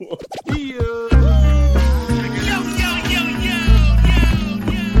Welcome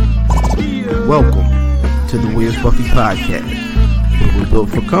to the Where's Buffy podcast, where we're built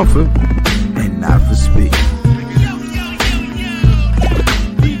for comfort and not for speed.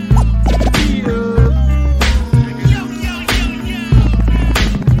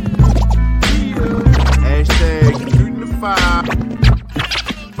 Hashtag shooting the five.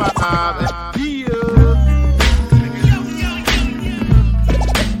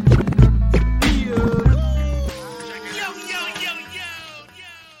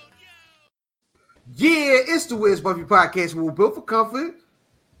 Yeah, it's the Where's Buffy podcast. We're built for comfort.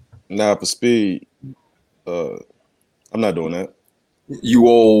 Not for speed. I'm not doing that. You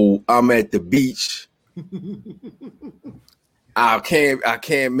old, I'm at the beach. I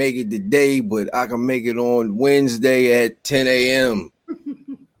can't make it today, but I can make it on Wednesday at 10 a.m.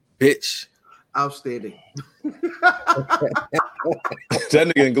 Bitch. Outstanding. That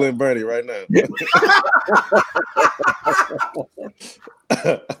nigga in Glen Burnie right now.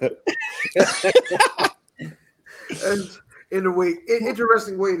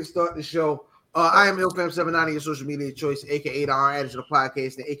 Interesting way to start the show. I am IlFam790, your social media choice, aka the R Adage of the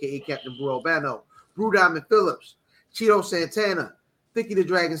podcast, and aka Captain Brew Albano, Brew Diamond Phillips, Cheeto Santana, Thicky the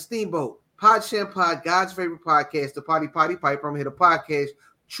Dragon Steamboat, Pod Shampod, God's favorite podcast, the Potty Piper. I'm here to podcast,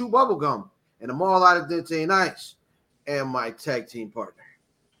 Chew Bubblegum, and I'm all out of Dente and Ice, and my tag team partner.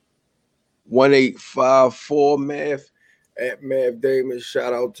 1854 Math at Math Damon.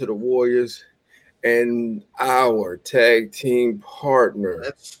 Shout out to the Warriors and our tag team partner.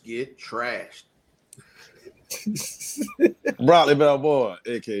 Let's get trashed. Broc Balboa,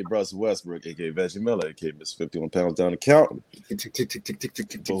 aka Russell Westbrook, aka Veggie Miller, aka Miss 51 pounds down the count.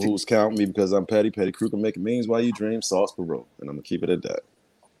 For who's counting me because I'm Petty Crew can make means while you dream, sauce Perot. And I'm gonna keep it at that.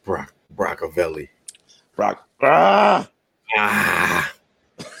 Brocavelli. Broc.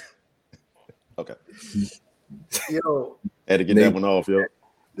 Okay. Yo. Had to get that one off, yo.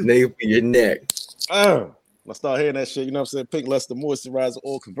 Nail for your neck. I start hearing that shit, you know what I'm saying? Pink Luster Moisturizer,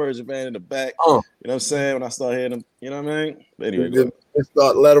 oil conversion band in the back. You know what I'm saying? When I start hearing them, you know what I mean? But anyway,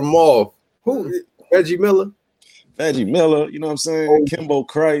 let them off. Who? Veggie Miller? Veggie Miller, you know what I'm saying? Kimbo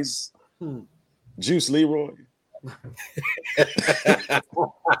Christ. Juice Leroy.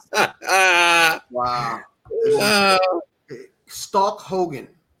 Wow. Stalk Hogan.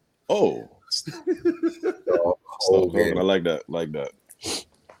 Oh. Stalk Hogan. I like that.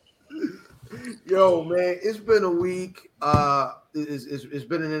 Yo, man, it's been a week. It's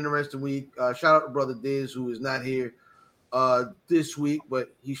been an interesting week. Shout out to Brother Diz, who is not here this week,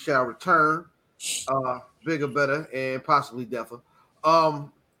 but he shall return bigger, better, and possibly deafer.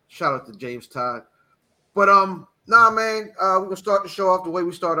 Shout out to James Todd. But nah, man, we're gonna start the show off the way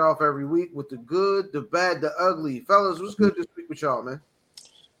we start off every week with the good, the bad, the ugly. Fellas, what's good this week with y'all, man?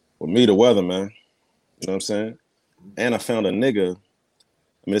 Well, me, the weather, man. You know what I'm saying? And I found a nigga.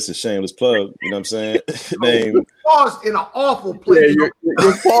 I mean, it's a shameless plug, you know what I'm saying? Name paused in an awful place. Yeah,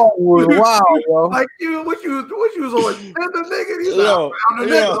 your pause was wild, yo. Like you, what you was on? The nigga, you know,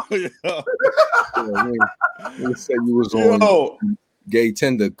 You said you was on gay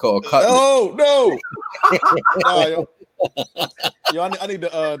tender called Cutlet. Oh no! Yo, I need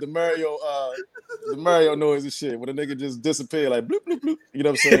the Mario noise and shit when a nigga just disappear like bloop bloop bloop. You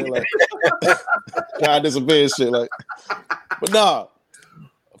know what I'm saying? Like I disappear and shit like. But nah.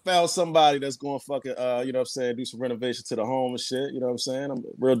 Found somebody that's going to fucking, you know what I'm saying, do some renovation to the home and shit, you know what I'm saying? I'm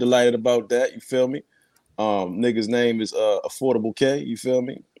real delighted about that, you feel me? Nigga's name is Affordable K, you feel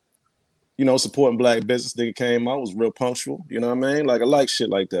me? You know, supporting black business. Nigga came out, was real punctual, you know what I mean? Like, I like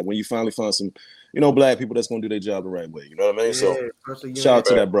shit like that when you finally find some, you know, black people that's going to do their job the right way, you know what I mean? So, shout out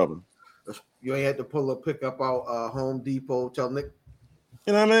to that brother. You ain't had to pull a pickup out Home Depot, tell Nick.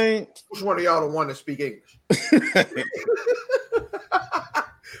 You know what I mean? Which one of y'all the one that speak English?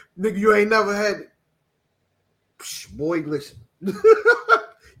 Nigga, you ain't never had it. Psh, boy, listen.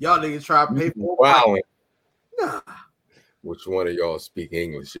 Y'all niggas try to pay for it. Wow. Nah. Which one of y'all speak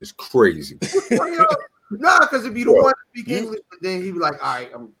English? It's crazy. Nah, because if you the one that speak English, but then he be like, all right,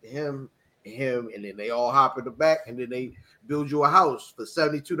 I'm him, and then they all hop in the back, and then they build you a house for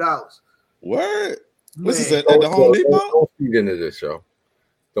 $72. Word? What's this at the Home Depot? Don't feed into this, yo.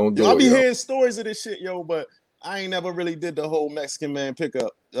 Don't do it. I be hearing stories of this shit, yo, but I ain't never really did the whole Mexican man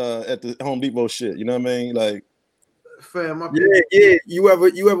pickup at the Home Depot shit. You know what I mean? Like, fam, yeah. You ever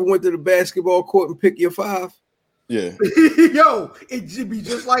went to the basketball court and pick your five? Yeah. Yo, it should be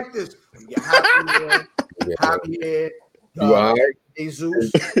just like this. You Javier, you all right?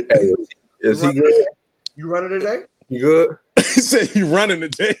 Jesus. Hey, is he good? You running today? You good? He said you running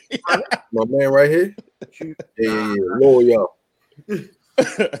today. My man right here. Yeah. Lower y'all.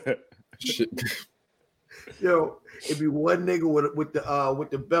 Shit. Yo, it'd be one nigga with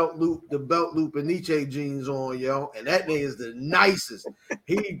the belt loop and Nietzsche jeans on, yo, and that nigga is the nicest.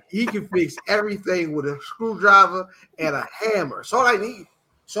 He can fix everything with a screwdriver and a hammer. That's all I need.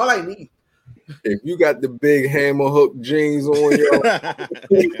 That's all I need. If you got the big hammer hook jeans on, yo, that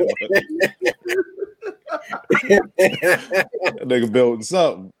nigga building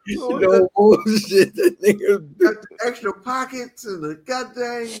something. No bullshit. That nigga got the extra pockets and the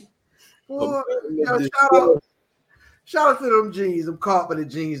goddamn. Boy, yo, shout out to them jeans, them carpenter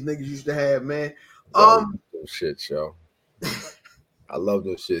jeans niggas used to have, man. Shit, yo. I love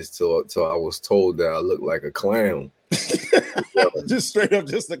those shits till I was told that I looked like a clown. Just straight up,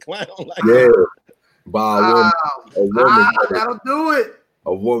 just a clown. Like yeah, by a woman. That'll do it.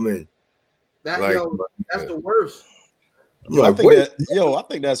 A woman. That like, yo, that's the worst. I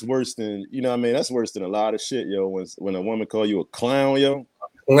think that's worse than, you know what I mean? That's worse than a lot of shit, yo. When a woman call you a clown, yo.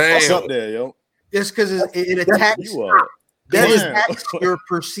 What's up there, yo? Just because it attacks attacks your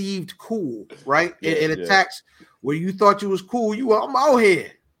perceived cool, right? It attacks where you thought you was cool. I'm out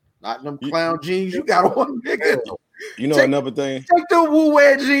here. Not them clown jeans you got on, nigga. You know, another thing. Take the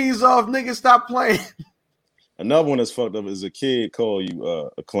Wu-Wear jeans off, nigga. Stop playing. Another one that's fucked up is a kid call you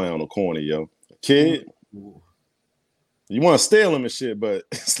a clown or corny, yo. A kid. You want to steal him and shit, but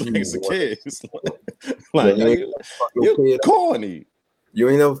it's like it's a kid. It's like you're corny. You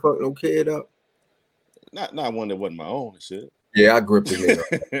ain't never fucked no kid up? Not one that wasn't my own and shit. Yeah, I gripped it up.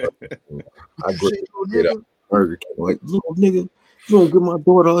 I gripped it up. Like, little nigga, you don't give my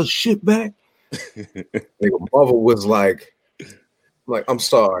daughter her shit back. Nigga, mother was like, I'm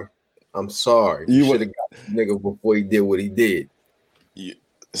sorry. You should have got the nigga before he did what he did. Yeah.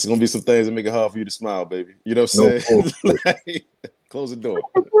 It's gonna be some things that make it hard for you to smile, baby. You know what I'm saying? Like, close the door.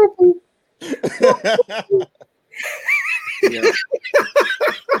 Yeah.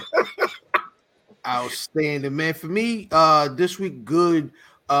 Outstanding, man. For me, this week, good.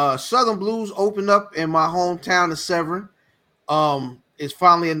 Southern Blues opened up in my hometown of Severn. It's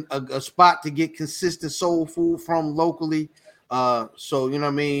finally a spot to get consistent soul food from locally. So you know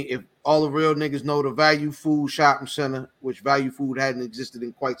what I mean? If all the real niggas know the Value Food Shopping Center, which Value Food hadn't existed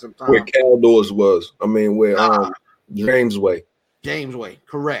in quite some time. Where Caldors was. I mean, where Jamesway. Jamesway,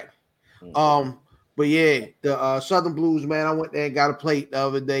 correct. But yeah, the Southern Blues, man. I went there and got a plate the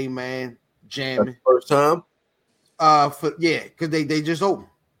other day, man. Jamming. First time? Because they just opened.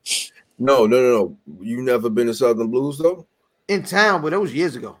 No. You never been to Southern Blues though? In town, but that was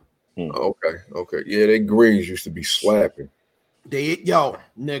years ago. Okay. Yeah, they greens used to be slapping. Nigga.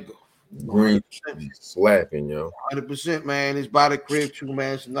 Greens slapping, yo. 100%, man. It's by the crib too,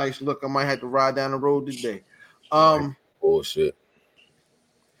 man. It's a nice look. I might have to ride down the road today. Bullshit.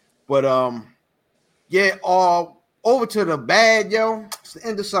 But over to the bad, yo. It's the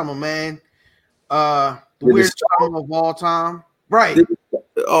end of summer, man. The weirdest summer of all time. Right.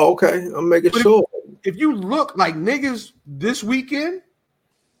 Oh, okay. I'm making sure. If you look like niggas this weekend,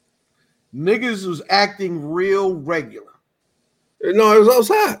 niggas was acting real regular. No, it was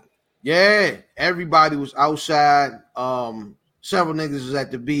outside. Yeah, everybody was outside. Several niggas was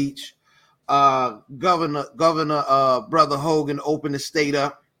at the beach. Governor Brother Hogan opened the state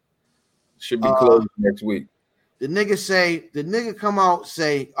up. Should be closed next week. The nigga come out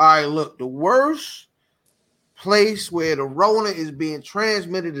say, all right, look, the worst place where the Rona is being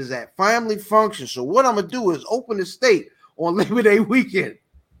transmitted is at family function. So what I'm gonna do is open the state on Labor Day weekend.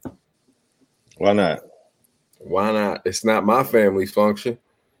 Why not? It's not my family function.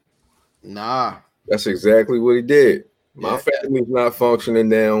 Nah. That's exactly what he did. My family's not functioning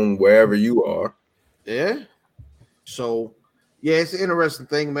down wherever you are. Yeah. So, yeah, it's an interesting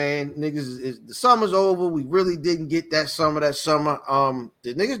thing, man. Niggas, the summer's over. We really didn't get that summer. Did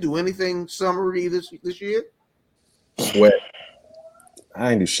niggas do anything summery this year? Sweat.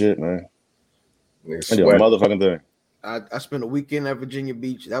 I ain't do shit, man. I do a motherfucking thing. I spent a weekend at Virginia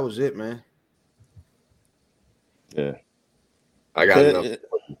Beach. That was it, man. Yeah. I got enough.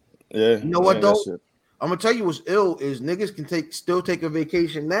 Yeah. You know what, though? I'm going to tell you what's ill is niggas can still take a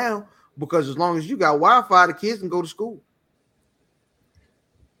vacation now because as long as you got Wi-Fi, the kids can go to school.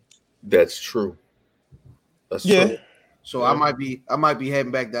 That's true. True. So I might be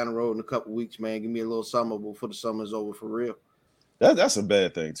heading back down the road in a couple weeks, man. Give me a little summer before the summer's over for real. That's a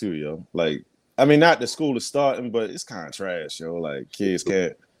bad thing too, yo. Like, I mean, not the school is starting, but it's kind of trash, yo. Like, kids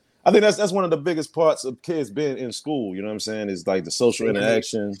can't. I think that's one of the biggest parts of kids being in school. You know what I'm saying? Is like the social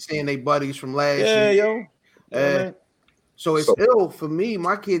interaction, seeing their buddies from last year. Yo. So it's ill for me.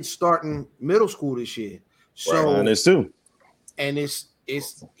 My kid's starting middle school this year. So and it's too. And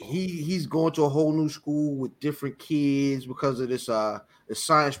he's going to a whole new school with different kids because of this the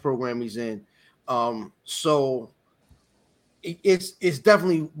science program he's in. So it's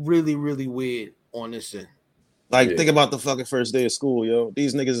definitely really, really weird on this end. Like, think about the fucking first day of school, yo.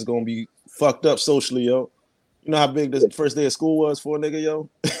 These niggas is gonna be fucked up socially, yo. You know how big the first day of school was for a nigga, yo?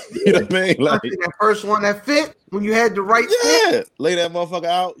 You know what I mean? Like that first one that fit when you had the right fit. Lay that motherfucker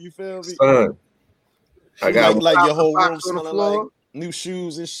out, you feel me? Son, I got like your whole room smelling like new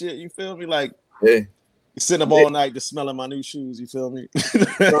shoes and shit, you feel me? Like you sitting up all night just smelling my new shoes, you feel me?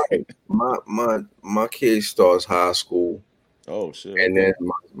 my kid starts high school. Oh shit. And then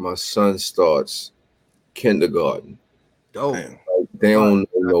my son starts kindergarten. Oh, like, they don't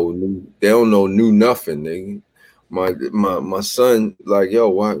know new nothing, nigga. My son, like, yo,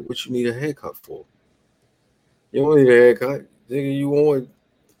 what you need a haircut for? You don't need a haircut, nigga.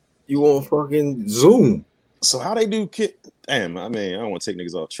 You want fucking Zoom. So how they do damn, I mean, I don't want to take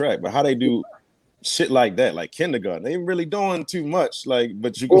niggas off track, but how they do shit like that, like kindergarten? They ain't really doing too much, like,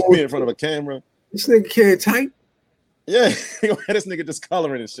 but you go be in front of a camera. This nigga can't type. Yeah, this nigga just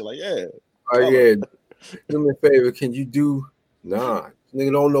coloring and shit. Like, yeah. Yeah. Do me a favor, can you do? Nah, this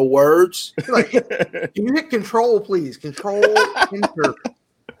nigga don't know words. Like, can you hit control, please? Control, enter.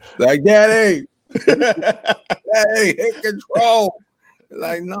 Like that ain't hit control.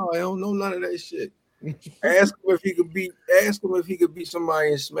 Like, no, I don't know none of that shit. Ask him if he could beat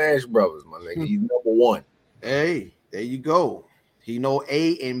somebody in Smash Brothers, my nigga. He's number one. Hey, there you go. He know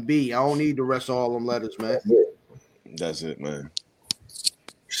A and B. I don't need the rest of all them letters, man. That's it, man.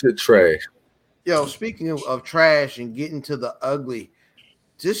 Shit trash. Yo, speaking of trash and getting to the ugly,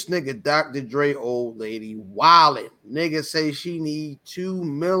 this nigga Dr. Dre old lady wildin'. Nigga say she need $2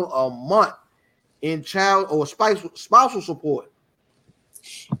 million a month in child or spousal support.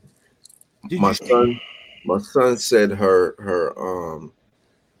 My son said her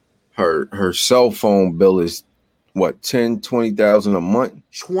cell phone bill is what, 10,000-20,000 a month?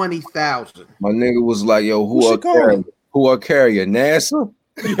 20,000. My nigga was like, yo, who are carrier? NASA?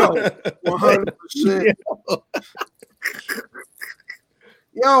 Yo, 100%.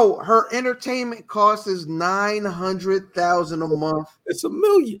 Yo, her entertainment cost is $900,000 a month. It's $1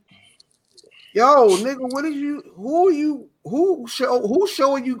 million. Yo, nigga, who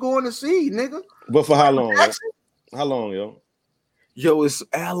show are you going to see, nigga? But for how long? How long, yo? Yo, it's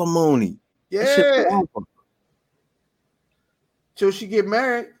alimony. Yeah. Till she get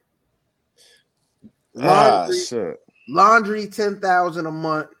married. Shit. Laundry, $10,000 a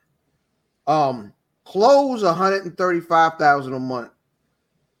month. Clothes, $135,000 a month.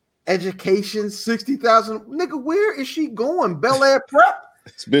 Education, $60,000. Nigga, where is she going? Bel Air Prep?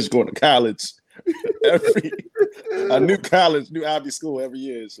 This bitch going to college. A new college, new Ivy school every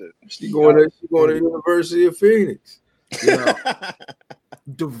year and shit. She going to University of Phoenix. Yeah.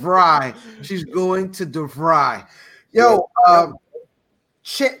 DeVry. She's going to DeVry. Yo,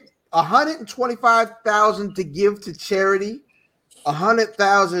 $125,000 to give to charity,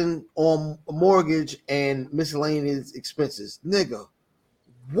 $100,000 on mortgage and miscellaneous expenses. Nigga,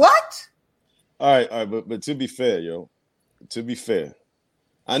 what? All right, but to be fair, yo,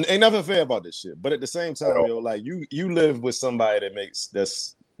 and ain't nothing fair about this shit. But at the same time, yo, like you live with somebody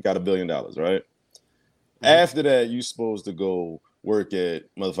that's got $1 billion, right? Mm-hmm. After that, you supposed to go work at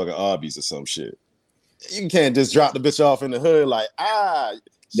motherfucking Arby's or some shit. You can't just drop the bitch off in the hood like,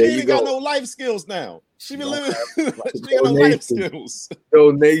 she ain't got no life skills now. She been living, she ain't got no life skills.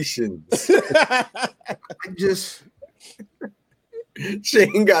 Donations. She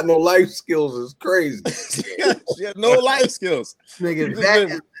ain't got no life skills. It's crazy. She has no life skills.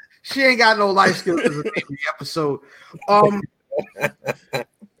 Nigga, she ain't got no life skills in the episode. Oh my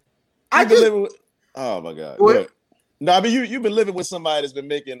God. No, I mean you've been living with somebody that's been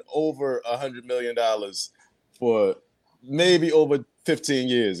making over $100 million for maybe over 15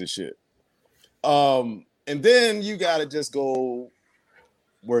 years and shit. And then you gotta just go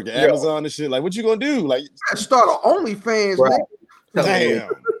work at Amazon and shit. Like, what you gonna do? Like, start an OnlyFans, right. man. Damn.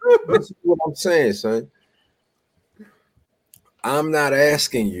 This is what I'm saying, son. I'm not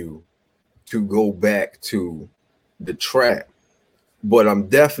asking you to go back to the trap, but I'm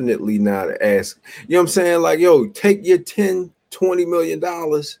definitely not asking. You know what I'm saying? Like, yo, take your $10-20 million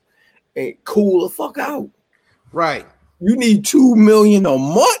and cool the fuck out. Right. You need $2 million a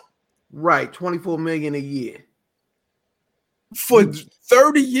month. Right. $24 million a year. For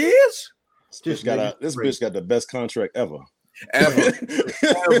 30 years? This bitch got the best contract ever. Ever.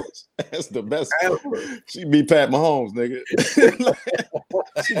 That's the best. Ever. She beat Pat Mahomes, nigga.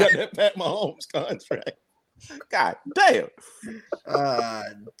 She got that Pat Mahomes contract. God damn.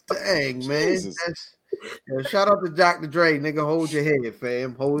 Dang, man. Yeah, shout out to Dr. Dre, nigga. Hold your head,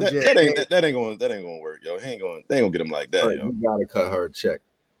 fam. Hold your that head. ain't gonna work, yo. They ain't gonna get him like that, yo. You gotta cut her a check.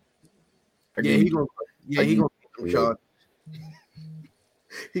 He gonna beat them charges.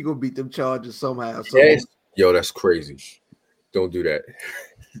 He gonna beat them charges somehow. Yes. Yo, that's crazy. Don't do that.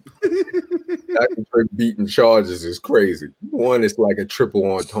 Dr. Dre beating charges is crazy. One is like a triple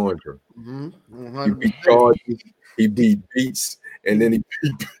entendre. Mm-hmm. He beat charges, he beat beats, and then he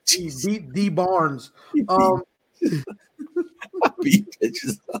beat D Barnes. I beat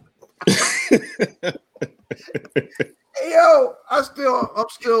bitches up. Hey, yo, I'm still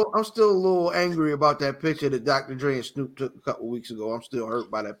a little angry about that picture that Dr. Dre and Snoop took a couple weeks ago. I'm still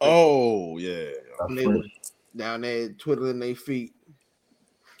hurt by that picture. Oh yeah, they were down there twiddling their feet.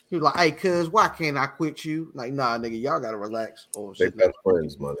 He was like, "Hey, cuz, why can't I quit you?" Like, nah, nigga, y'all gotta relax. Oh, they best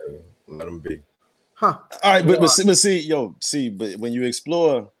friends, man. Let them be. Huh? All right, but when you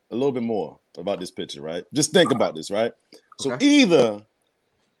explore a little bit more about this picture, right? Just think about this, right? So either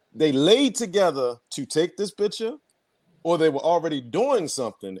they laid together to take this picture, or they were already doing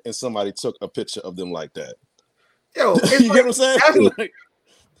something and somebody took a picture of them like that. Yo, you get what I'm saying?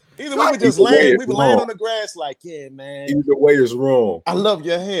 Either we were just laying on the grass, like, yeah, man. Either way is wrong. I love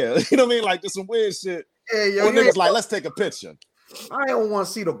your hair. You know what I mean? Like, there's some weird shit. Yeah, yo, or niggas like, let's take a picture. I don't want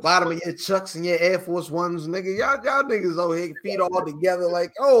to see the bottom of your Chucks and your Air Force Ones, nigga. Y'all niggas over here, feet all together,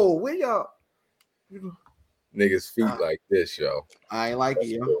 like, oh, where y'all? Niggas feet like this, yo. I ain't like it,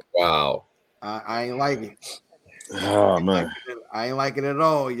 yo. Wow. I ain't like it. Oh man, I ain't like it at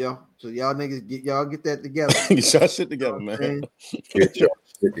all, yo. So y'all niggas get that together. Get y'all shit together, man. Get y'all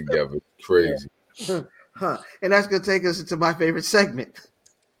shit together. Crazy. Huh. And that's gonna take us into my favorite segment,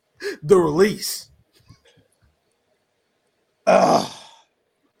 the release. Oh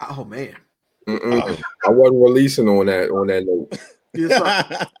man. I wasn't releasing on that note.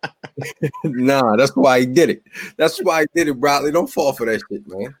 Nah, that's why he did it. That's why he did it, Broccoli. Don't fall for that shit,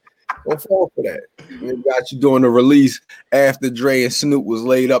 man. Don't fall for that. They got you doing the release after Dre and Snoop was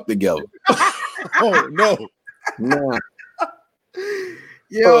laid up together. Oh no. Nah.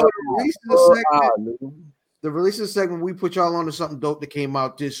 Yo, the release of the segment, we put y'all on to something dope that came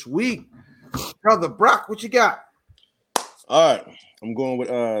out this week. Brother Broc, what you got? All right. I'm going with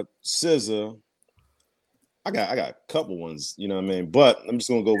SZA. I got a couple ones, you know what I mean? But I'm just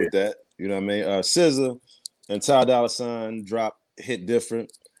gonna go with that. You know what I mean? SZA and Ty Dolla $ign drop Hit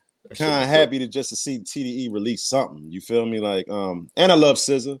Different. Kind of happy to see TDE release something. You feel me? Like, and I love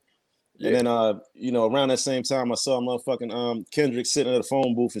SZA. Yeah. And then you know, around that same time I saw motherfucking Kendrick sitting at a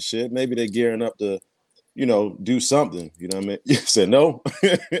phone booth and shit. Maybe they're gearing up to, you know, do something. You know what I mean? You said no.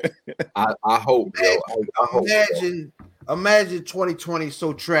 I hope, yo. I hope. Imagine 2020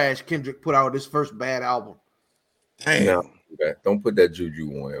 so trash. Kendrick put out his first bad album. Damn. No, don't put that juju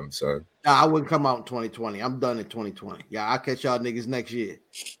on him, son. Nah, I wouldn't come out in 2020. I'm done in 2020. Yeah, I'll catch y'all niggas next year.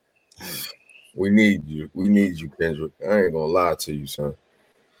 We need you. We need you, Kendrick. I ain't gonna lie to you, son.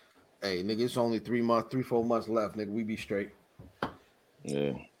 Hey, nigga, it's only 4 months left, nigga. We be straight.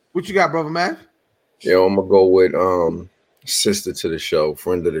 Yeah. What you got, brother Matt? Yeah, I'm gonna go with sister to the show,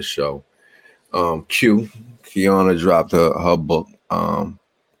 friend of the show. Kiana dropped her book.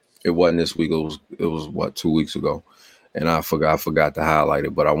 It wasn't this week. It was what, 2 weeks ago, and I forgot to highlight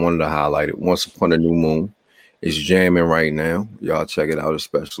it, but I wanted to highlight it. Once Upon a New Moon. It's jamming right now. Y'all check it out,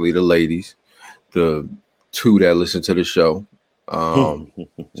 especially the ladies, the two that listen to the show.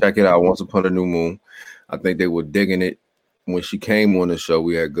 Check it out. Once Upon a New Moon. I think they were digging it when she came on the show.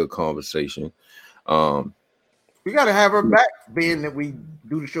 We had good conversation. We got to have her back, being that we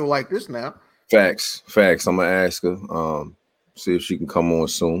do the show like this now. Facts. I'm gonna ask her. See if she can come on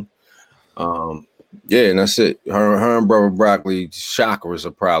soon. Yeah, and that's it. Her and Brother Broccoli chakras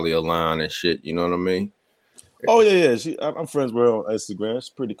are probably aligned and shit. You know what I mean? Oh yeah. I'm friends with her on Instagram. She's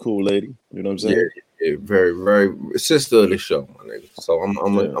a pretty cool lady. You know what I'm saying? Yeah, very, very sister of the show, my nigga. So I'm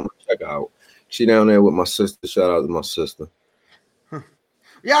gonna check her out. She down there with my sister. Shout out to my sister.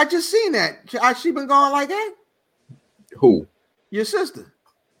 Yeah, I just seen that. She been going like that? Who? Your sister.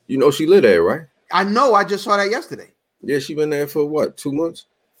 You know she live there, right? I know. I just saw that yesterday. Yeah, she been there for what, 2 months?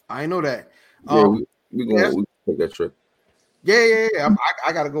 I know that. Yeah, we take that trip. Yeah.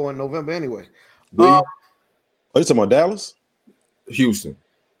 I gotta go in November anyway. Are you talking about Dallas? Houston.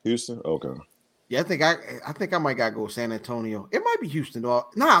 Okay. Yeah, I think I might gotta go San Antonio. It might be Houston. Nah,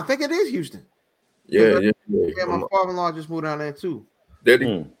 I think it is Houston. Yeah. My father-in-law just moved down there too. Did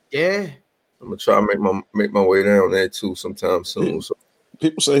he? Yeah. I'm gonna try to make my way down there too sometime soon. So.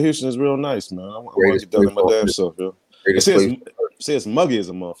 People say Houston is real nice, man. I want to get down to my damn self, yo. Say it's muggy as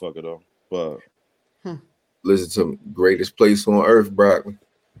a motherfucker though. But listen to me, greatest place on earth, Brock.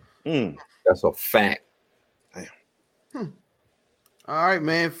 That's a fact. All right,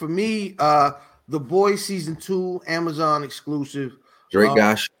 man. For me, The Boys season 2, Amazon exclusive. Drake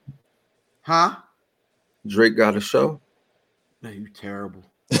got huh? Drake got a show. No, you terrible.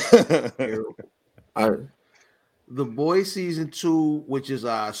 The Boys season 2, which is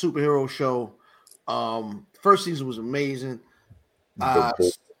a superhero show. First season was amazing.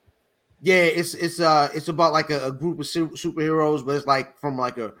 Yeah, it's about like a group of superheroes, but it's like from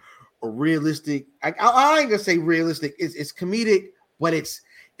like a realistic. I ain't gonna say realistic. It's comedic, but it's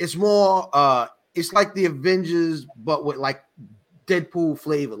more. It's like the Avengers, but with like Deadpool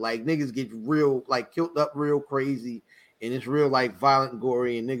flavor. Like niggas get real, like killed up real crazy, and it's real like violent, and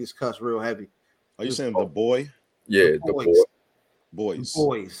gory, and niggas cuss real heavy. Are you saying The Boy? Yeah, The Boys.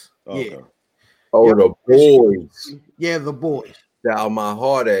 Oh, yeah. Okay. Oh, yep. The Boys. Yeah, The Boys. Down my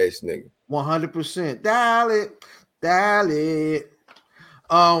hard ass nigga. 100%. Dial it.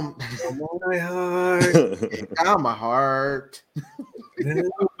 My heart. Down my heart.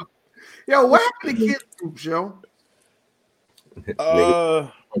 Yo, what happened to kids groups, yo?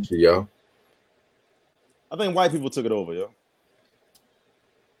 Yo. I think white people took it over, yo.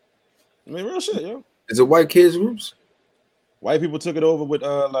 I mean, real shit, yo. Is it white kids groups? White people took it over with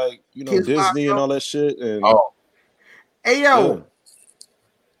like kids Disney and all that shit. And hey yo,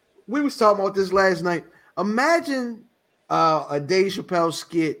 we was talking about this last night. Imagine a Dave Chappelle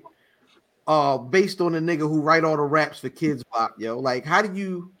skit based on a nigga who write all the raps for Kids Bop, yo. Like, how do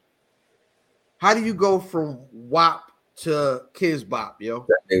you go from WAP to Kids Bop, yo?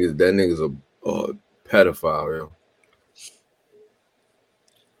 That nigga's a pedophile, yo.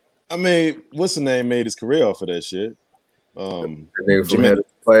 I mean, what's the name made his career off of that shit? Nigga from Head of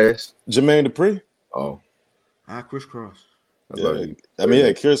Class. Jermaine Dupri. Oh, Crisscross. I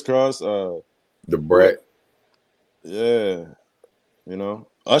mean, Crisscross. The Brat. Yeah,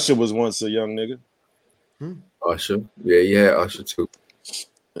 Usher was once a young nigga. Usher, yeah, he had Usher too.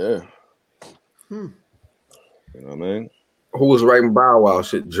 Yeah. You know what I mean? Who was writing Bow Wow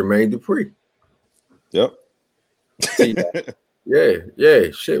shit? Jermaine Dupri. Yep.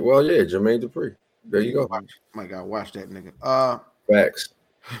 Yeah, shit. Well, yeah, Jermaine Dupri. There you go. My God, watch that nigga. Facts.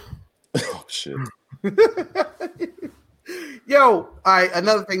 Oh shit. Yo, all right.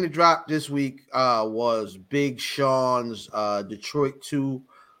 Another thing to drop this week was Big Sean's Detroit 2.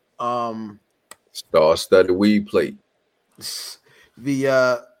 Star-studded weed plate.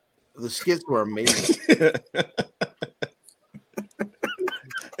 The skits were amazing.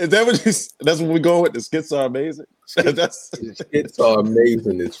 Is that that's what we're going with? The skits are amazing. The skits are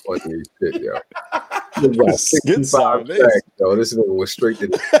amazing. It's funny as shit, yo. Got 65 tracks, yo. This nigga was straight to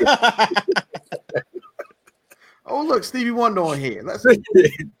the skit. Oh, look, Stevie Wonder on here. Let's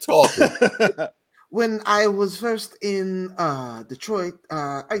talking. When I was first in Detroit,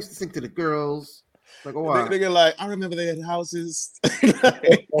 I used to sing to the girls. Like, oh, wow. Nigga, like, I remember they had houses.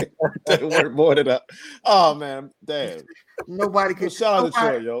 They weren't more than that. Oh man, damn. Nobody can. Shout out to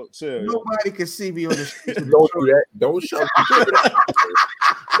Detroit, yo. Chill. Nobody can see me on the street. Don't do that. Don't shout.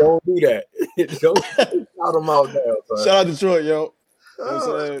 Don't do that. Don't shout them out now. Son. Shout out Detroit, yo.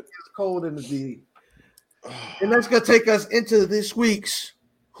 It's cold in the D. And that's gonna take us into this week's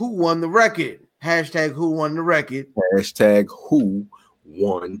Who Won the Record. Hashtag Who Won the Record. Hashtag Who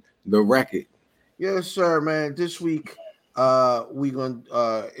Won the Record. Yes, sir, man. This week, we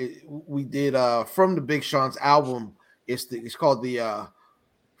did from the Big Sean's album. It's called the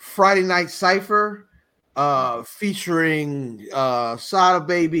Friday Night Cypher, featuring Sada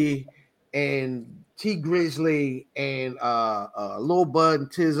Baby and T Grizzly and Lil Bud and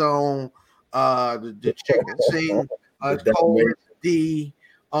Tizone. The chick that sing called D.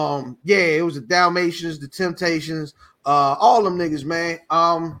 It was the Dalmatians, the Temptations, all them niggas, man.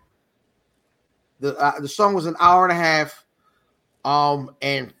 The song was an hour and a half,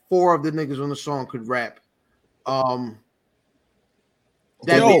 and 4 of the niggas on the song could rap. Why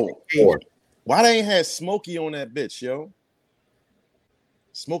they ain't had Smokey on that bitch, yo?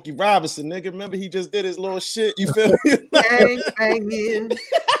 Smokey Robinson, nigga. Remember he just did his little shit. You feel me?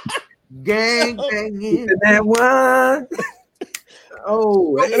 Gang banging. That one.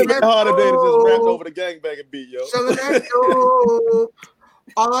 Oh, it's harder day to just rap over the gangbanging beat, yo. Selling that dope,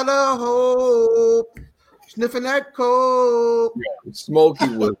 all the hope, sniffing that coke. Smokey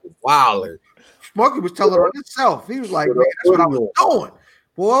was wilding. Smokey was telling on himself. He was like, man, that's what I was doing.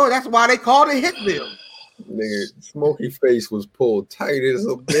 Boy, that's why they called it Hitville. Nigga, Smokey face was pulled tight as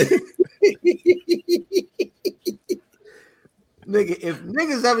a bitch. Nigga, if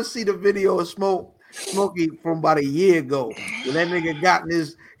niggas ever see the video of Smokey from about a year ago, when that nigga got in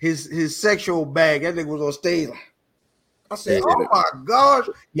his sexual bag, that nigga was on stage. I said, oh my gosh,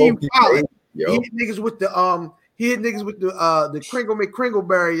 he hit niggas with the He hit niggas with the Kringle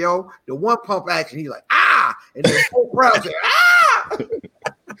McKringleberry, yo, the one pump action. He's like, ah, and then the whole crowd said, ah.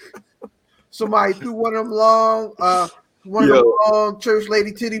 Somebody threw one of them long church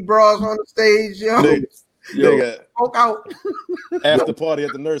lady titty bras on the stage, yo. Nigga. Poke out. After party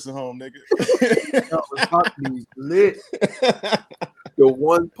at the nursing home, nigga. Lit. The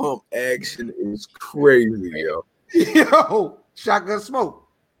one pump action is crazy, yo. Yo, shotgun smoke.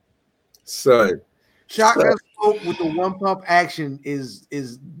 Son. Shotgun smoke with the one pump action is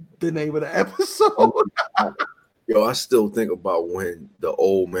the name of the episode. Yo, I still think about when the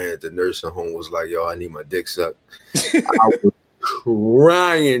old man at the nursing home was like, yo, I need my dick sucked. I was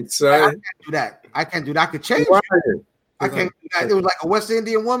crying, son. I can't do that. I could change it. I can't do that. It was like a West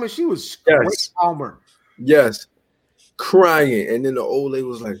Indian woman. She was calmer. Yes. Crying. And then the old lady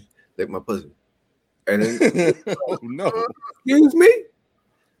was like my pussy. And then, oh, no. Excuse me?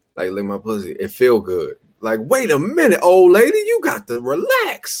 Like, lick my pussy. It feel good. Like, wait a minute, old lady. You got to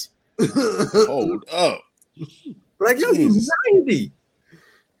relax. Hold up. Like, yo, you 90.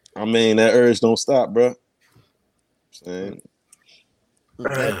 I mean, that urge don't stop, bro. That's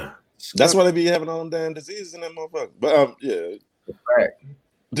why they be having all them damn diseases in that motherfucker. But yeah.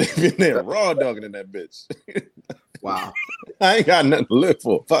 They been there raw dogging in that bitch. Wow. I ain't got nothing to live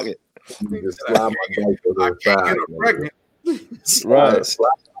for. Fuck it. Slide my diaper to the side. Right.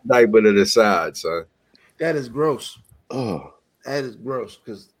 Slide my diaper to the side, son. That is gross. Oh. That is gross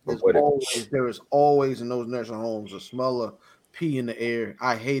because there is always in those nursing homes a smell of pee in the air.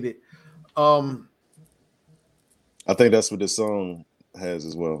 I hate it. I think that's what this song has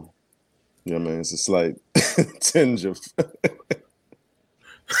as well. You know what I mean? It's a slight tinge of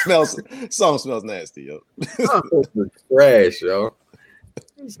song smells nasty, yo. It's trash, yo.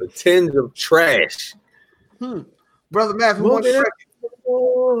 It's a tinge of trash. Brother Matt, who wants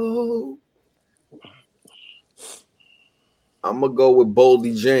to I'm gonna go with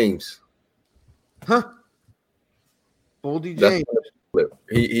Boldy James. Boldy James.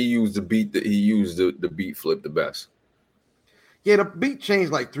 He used the beat. He used the beat flip the best. Yeah, the beat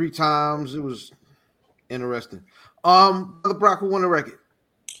changed like 3 times. It was interesting. Brother Broc, who won the record?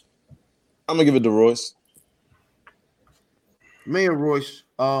 I'm gonna give it to Royce. Mayor Royce.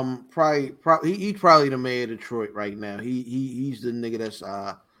 Probably he's probably the mayor of Detroit right now. He's the nigga that's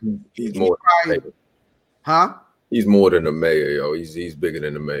he's more probably, huh? He's more than a mayor, yo. He's bigger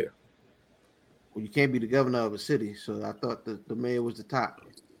than the mayor. Well, you can't be the governor of a city, so I thought the mayor was the top.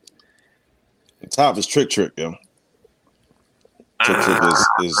 The top is Trick, yo. Trick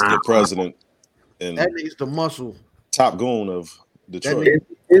is the president and that nigga's the muscle. Top goon of Detroit.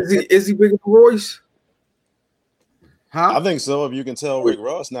 Is he bigger than Royce? Huh? I think so. If you can tell Rick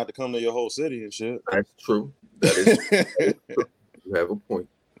Ross not to come to your whole city and shit. That's true. That is true. You have a point.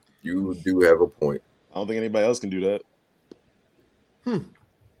 You do have a point. I don't think anybody else can do that.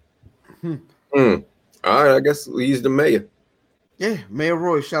 All right, I guess he's the mayor. Yeah, Mayor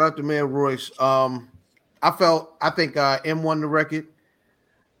Royce. Shout out to Mayor Royce. I think M won the record.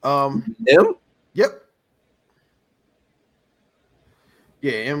 M? Yep.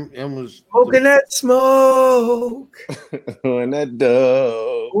 Yeah, M was smoking that smoke on that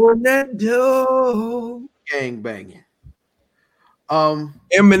dough. Gang banging.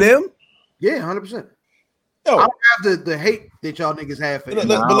 Eminem? Yeah, 100%. Yo, I don't have the hate that y'all niggas have for him.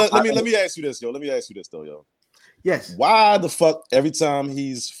 Let me ask you this, yo. Let me ask you this though, yo. Yes. Why the fuck every time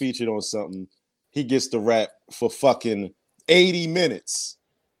he's featured on something, he gets to rap for fucking 80 minutes?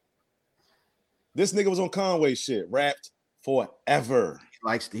 This nigga was on Conway shit, rapped forever.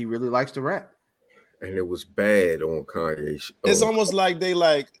 He really likes to rap. And it was bad on Kanye. It's almost like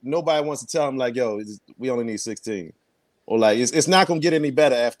nobody wants to tell him like, yo, we only need 16. Or like it's not gonna get any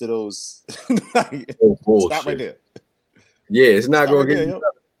better after those. Stop right there. Yeah, it's not gonna get any better.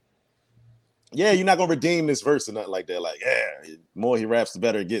 Yeah, you're not gonna redeem this verse or nothing like that. Like, yeah, the more he raps, the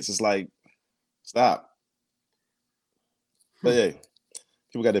better it gets. It's like, stop. But yeah,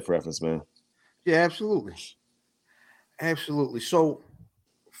 people got their preference, man. Yeah, absolutely. Absolutely. So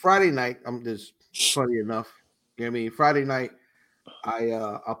Friday night, I'm just funny enough. You know what I mean? Friday night,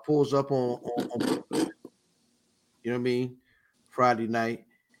 I pulls up on you know what I mean? Friday night.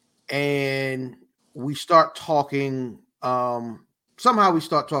 And we start talking. Somehow we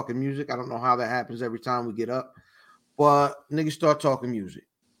start talking music. I don't know how that happens every time we get up. But niggas start talking music.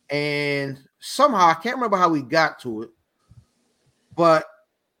 And somehow, I can't remember how we got to it. But,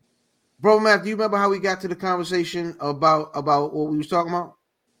 bro, Matt, do you remember how we got to the conversation about what we was talking about?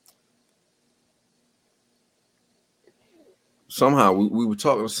 Somehow we were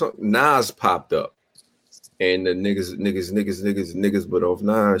talking. Nas popped up. And the niggas, but off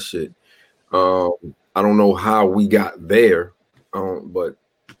Nas shit. I don't know how we got there, but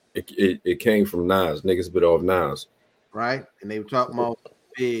it came from Nas. Niggas bit off Nas. Right? And they were talking about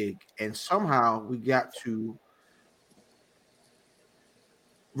Big, and somehow we got to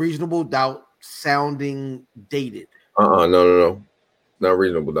Reasonable Doubt sounding dated. No. Not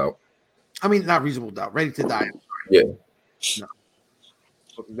Reasonable Doubt. I mean, not Reasonable Doubt. Ready to Die. Yeah. No.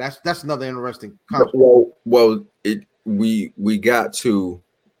 That's another interesting concept. Well, we got to.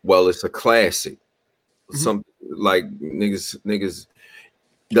 Well, it's a classic. Some like niggas.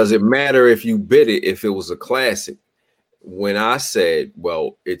 Does it matter if you bid it if it was a classic? When I said,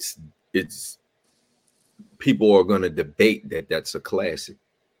 well, it's people are gonna debate that's a classic,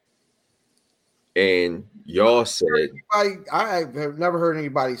 and y'all said I have never heard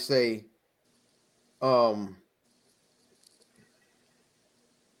anybody say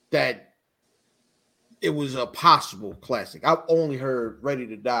that it was a possible classic. I've only heard Ready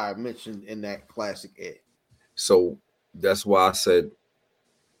to Die mentioned in that classic ed. So that's why I said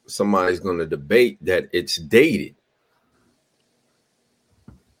somebody's going to debate that it's dated.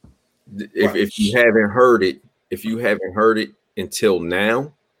 If you haven't heard it until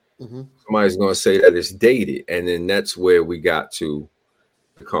now, somebody's going to say that it's dated, and then that's where we got to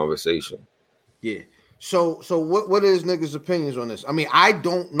the conversation. Yeah. So what is niggas' opinions on this? I mean, I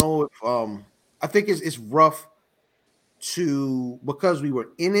don't know if I think it's rough because we were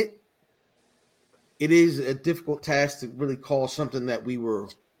in it. It is a difficult task to really call something that we were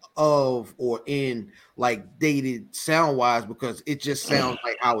of or in like dated sound wise, because it just sounds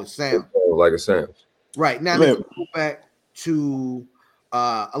like how it sounds. Like it sounds. Right. Now let's go back to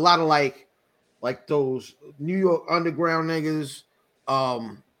a lot of like those New York underground niggas.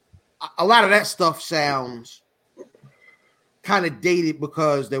 A lot of that stuff sounds kind of dated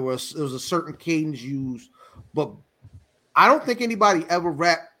because there was a certain cadence used, but I don't think anybody ever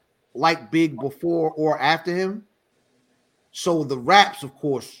rapped like Big before or after him. So the raps, of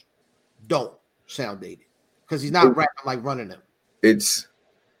course, don't sound dated because he's not rapping like Running Them.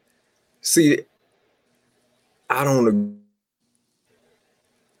 I don't agree,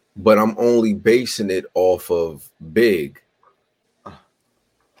 but I'm only basing it off of Big. You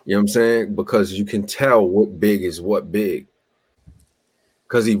know what I'm saying? Because you can tell what Big is what Big.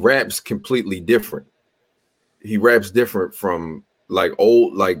 Because he raps completely different. He raps different from like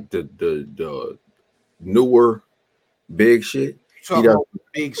old, like the newer Big shit. You talking about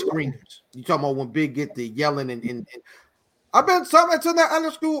Big screams. You talking about when Big get the yelling and I've been something to that under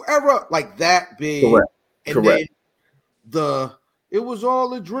school era, like that Big. Correct. And Correct. then it was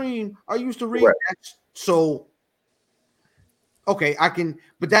all a dream. I used to read that. So okay, I can,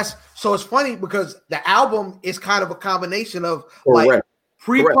 but that's so it's funny because the album is kind of a combination of like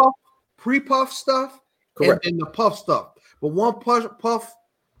pre-puff stuff and the puff stuff. But one puff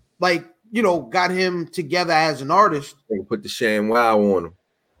like, you know, got him together as an artist. They put the Sham Wow on him.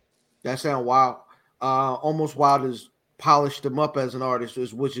 That sound wild. Almost Wild as polished him up as an artist,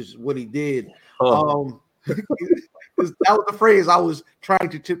 which is what he did. That was the phrase I was trying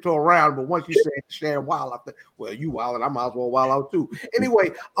to tiptoe around, but once you said Sham Wild, I thought, well, you wild, and I might as well wild out too.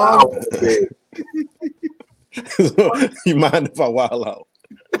 Anyway, you mind if I wild out?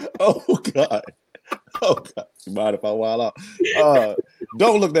 Oh God. You mind if I wild out?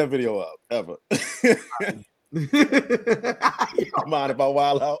 Don't look that video up ever. Mind if I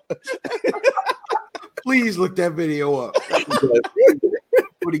wild out? Please look that video up.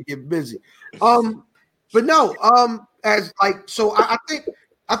 When he get busy. But no, as like so I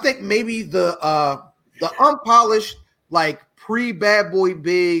think maybe the unpolished like pre-Bad Boy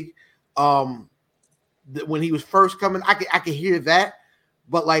Big when he was first coming, I could hear that,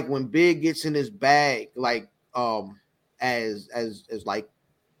 but like when Big gets in his bag, like as like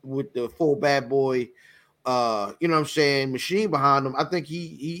with the full Bad Boy you know what I'm saying, machine behind him, I think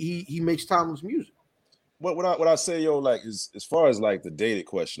he makes timeless music. What I say, yo, like is as far as like the dated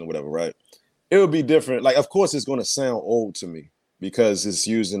question or whatever, right? It would be different. Like, of course, it's going to sound old to me because it's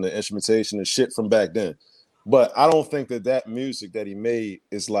using the instrumentation and shit from back then. But I don't think that music that he made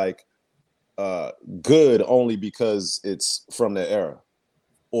is like good only because it's from that era,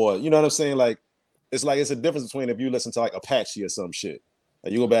 or you know what I'm saying? Like it's a difference between if you listen to like Apache or some shit.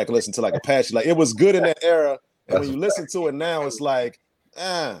 Like you go back and listen to like Apache, like it was good in that era, and when you listen to it now, it's like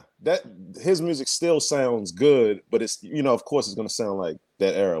that his music still sounds good, but it's, you know, of course it's gonna sound like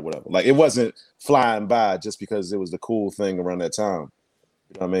that era or whatever. Like it wasn't flying by just because it was the cool thing around that time.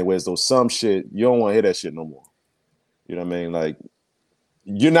 You know what I mean? Whereas those some shit, you don't want to hear that shit no more. You know what I mean? Like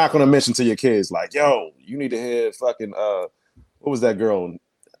you're not gonna mention to your kids like, yo, you need to hear fucking what was that girl?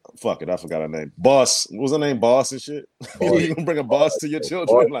 Fuck it, I forgot her name. Boss. What was her name? Boss and shit. You gonna bring a boss to your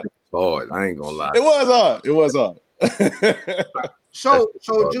children? Like hard. I ain't gonna lie. It was hard. It was hard. So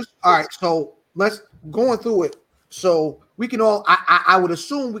just all right. So let's going through it. So we can all. I would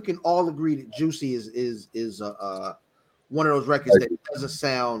assume we can all agree that Juicy is one of those records that doesn't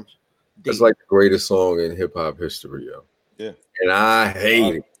sound. It's like the greatest song in hip hop history, yo. Yeah, and I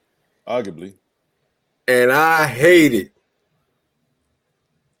hate it. Arguably, and I hate it.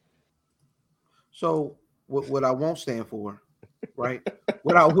 So what I won't stand for, right?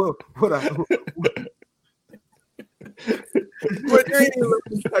 What I will. But let me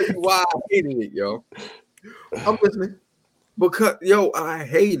tell you why I hated it, yo. I'm listening. Because I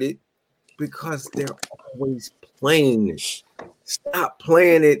hate it because they're always playing it. Stop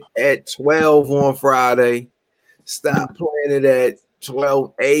playing it at 12 on Friday. Stop playing it at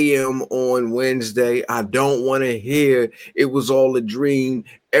 12 a.m. on Wednesday. I don't want to hear It Was All a Dream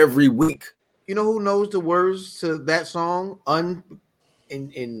every week. You know who knows the words to that song? And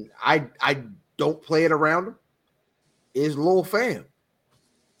I don't play it around him. Is Lil Fam.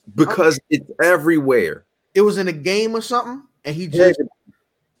 Because it's everywhere. It was in a game or something, and he just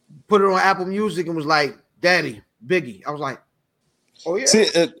put it on Apple Music and was like, Daddy, Biggie. I was like, oh yeah. See,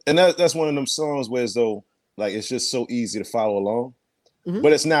 and that's one of them songs where as though like it's just so easy to follow along,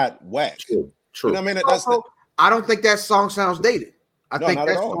 but it's not whack. True. You know what I mean? I don't think that song sounds dated. I think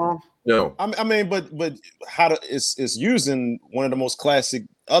that song. No. I mean, but it's using one of the most classic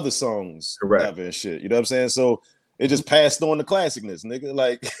other songs ever and shit. You know what I'm saying? So it just passed on the classicness, nigga.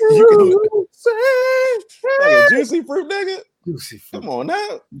 Like, like a juicy fruit, nigga. Juicy fruit. Come on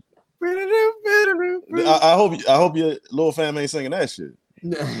now. I hope your Lil Fam ain't singing that shit.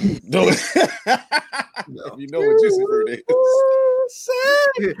 No. You know what juicy fruit is.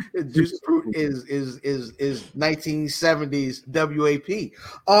 Juicy fruit is 1970s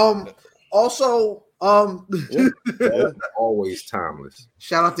WAP. Also, always timeless.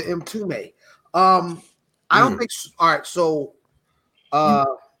 Shout out to M2 I don't think. All right, so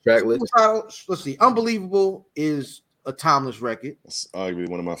track list. Let's see. Unbelievable is a timeless record. That's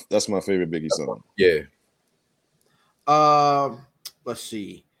arguably that's my favorite Biggie song. Yeah. Let's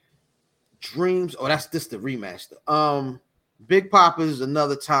see. Dreams. Oh, that's the remaster. Big Papa is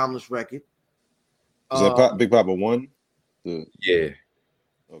another timeless record. Is that Big Papa 1? Yeah.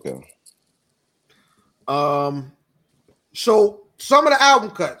 Okay. So some of the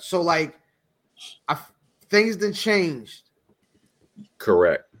album cuts. So like, things done changed.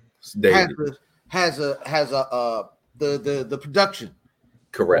 Correct. Has the production.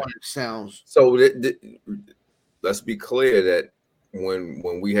 Correct. Sounds. So let's be clear that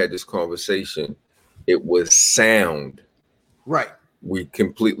when we had this conversation, it was sound. Right. We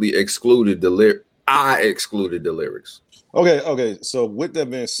completely excluded the lyric. I excluded the lyrics. Okay. So with that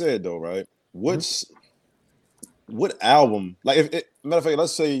being said, though, right? What album? Like, matter of fact,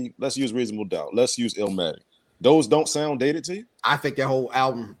 let's use Reasonable Doubt. Let's use Illmatic. Those don't sound dated to you? I think that whole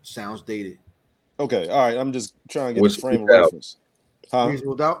album sounds dated. Okay, all right. I'm just trying to get this frame of reference.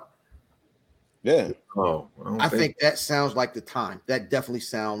 Reasonable Doubt? Yeah. Oh, I think that sounds like the time. That definitely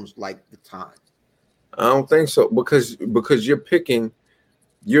sounds like the time. I don't think so because you're picking,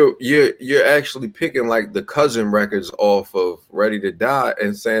 you're actually picking like the cousin records off of Ready to Die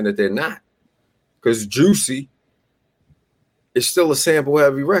and saying that they're not. Because Juicy is still a sample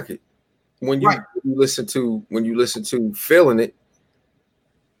heavy record. When you listen to Feeling It.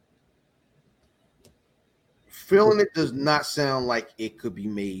 Feeling It does not sound like it could be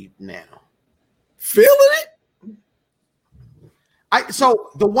made now. Feeling It?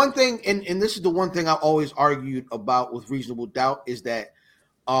 So the one thing, and this is the one thing I've always argued about with Reasonable Doubt is that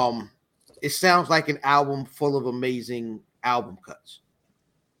it sounds like an album full of amazing album cuts.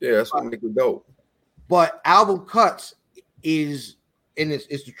 Yeah, that's what makes it dope. But album cuts is, and it's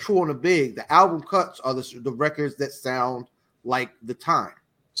the true and the big. The album cuts are the records that sound like the time.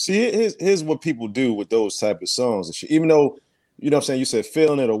 See, here's what people do with those type of songs and shit. Even though, you know what I'm saying, you said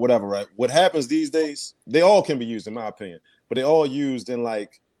Feeling It or whatever, right? What happens these days, they all can be used in my opinion, but they all used in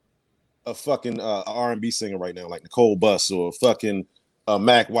like a fucking R&B singer right now, like Nicole Buss or fucking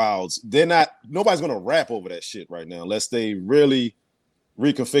Mac Wilds. Nobody's gonna rap over that shit right now unless they really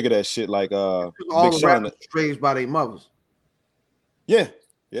reconfigure that shit like all Big the Sean. rappers raised by their mothers. Yeah.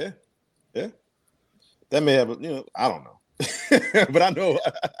 That may have, I don't know. But I know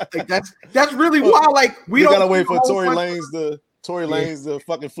like that's really why. Like we gotta wait for Tory Lanez to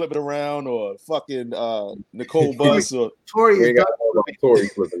fucking flip it around, or fucking Nicole Buss, or Tory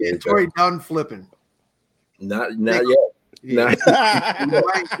flipping. Tory done flipping. Not yet. Yeah.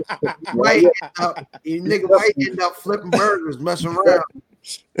 Nigga might end up flipping burgers, messing around.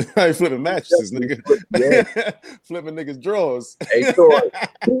 I ain't flipping mattresses, nigga. Yeah. Flipping niggas' drawers. Hey, Thor,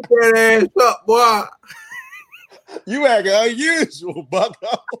 keep that ass up, boy. You act unusual, bucko.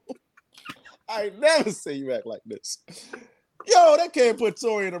 I ain't never seen you act like this. Yo, that can't put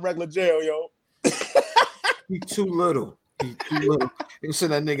Tory in a regular jail, yo. He too little. He too little. They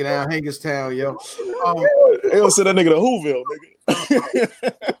send that nigga down Hagerstown, yo. They gonna send that nigga to Whoville,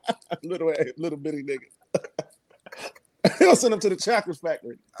 nigga. little bitty nigga. They gonna send him to the chocolate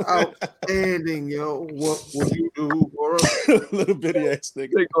factory. Outstanding, yo. What will you do for a little bitty ass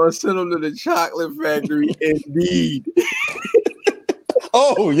nigga? They gonna send him to the chocolate factory, indeed.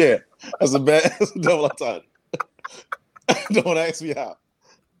 Oh yeah, that's a double entendre. Don't ask me how.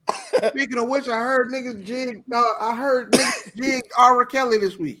 Speaking of which, I heard niggas jig R. Kelly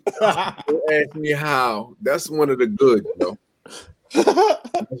this week. Don't ask me how. That's one of the good, yo. That's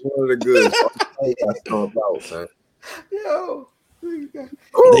one of the good. I stomped out, son. Yo,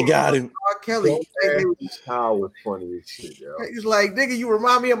 they got him. R. Kelly. How was funny as shit, yo. He's like, nigga, you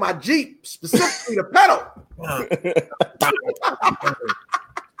remind me of my Jeep, specifically the pedal.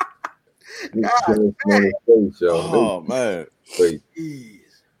 Oh man.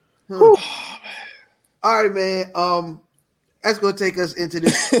 All right, man. That's gonna take us into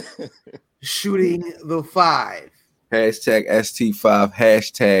this shooting the 5. Hashtag ST5.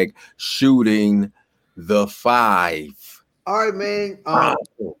 Hashtag shooting the 5. All right, man.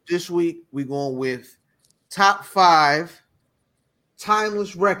 This week we're going with top 5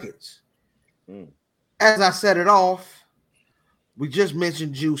 timeless records. As I set it off, we just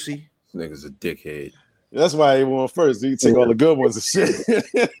mentioned Juicy. This nigga's a dickhead. That's why he won first. You take all the good ones and shit.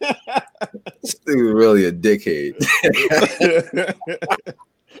 This nigga's really a dickhead.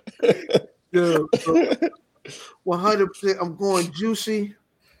 Yeah, 100%. I'm going Juicy.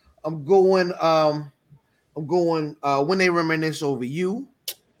 I'm going When They Reminisce Over You.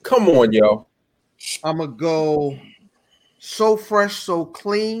 Come on, yo. I'm gonna go So Fresh, So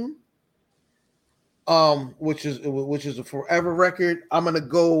Clean. Which is a forever record. I'm gonna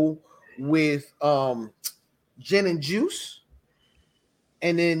go with Gin and Juice,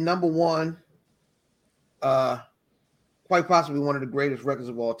 and then number 1, quite possibly one of the greatest records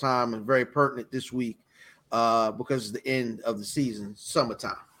of all time, and very pertinent this week because it's the end of the season,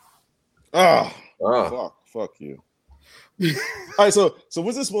 Summertime. Fuck you. All right, so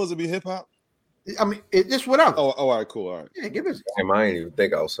was this supposed to be hip hop? I mean, it just went out. Oh, all right, cool, all right. Yeah, give it. Damn, I ain't even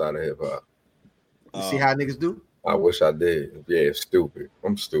think outside of hip hop. You see how niggas do? I wish I did. Yeah, stupid.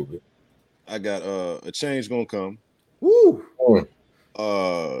 I'm stupid. I got A Change Gonna Come. Woo.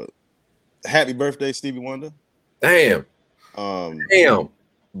 Happy Birthday, Stevie Wonder. Damn. Damn.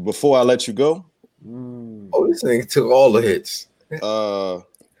 Before I Let You Go. Oh, this thing took all the hits.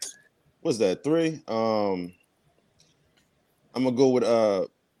 What's that? 3. I'm gonna go with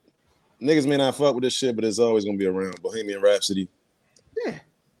niggas may not fuck with this shit, but it's always gonna be around. Bohemian Rhapsody. Yeah.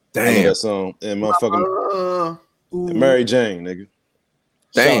 Damn. That song and motherfucking Mary Jane, nigga.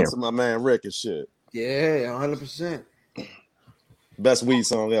 Damn. Shout out to my man Rick and shit. Yeah, 100%. Best weed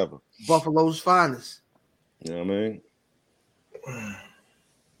song ever. Buffalo's finest. You know what I mean?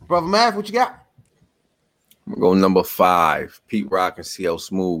 Brother Math, what you got? I'm gonna go number 5. Pete Rock and CL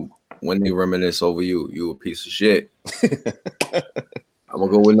Smooth. When They Reminisce Over You. You a piece of shit. I'm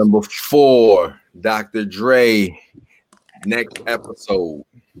gonna go with number 4. Dr. Dre. Next Episode.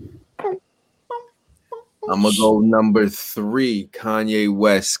 I'm gonna go number 3. Kanye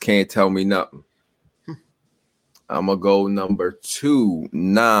West. Can't Tell Me Nothing. I'm gonna go number 2.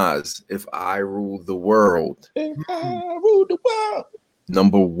 Nas. If I Rule the World. If I rule the world.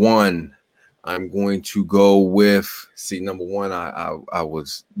 Number 1. I'm going to go with number 1. I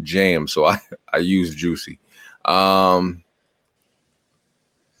was jammed, so I used Juicy.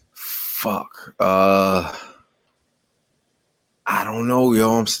 Fuck. I don't know,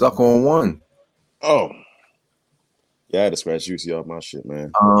 yo. I'm stuck on 1. Oh. Yeah, I had to scratch Juicy off my shit,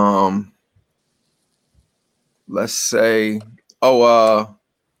 man. Let's say the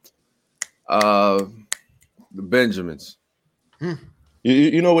Benjamins.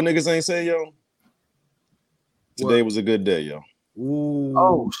 You know what niggas ain't say, yo? Today was a good day, yo. Ooh.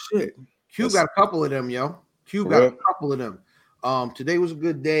 Oh shit. Q got a couple of them, yo. Q got a couple of them. Today was a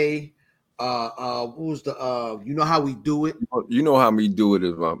good day. What was the You Know How We Do It? You Know How We Do It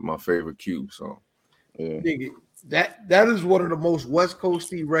is my favorite Q song. Yeah. That is one of the most West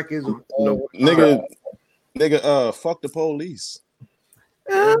Coasty records of all time. Nigga, fuck the police.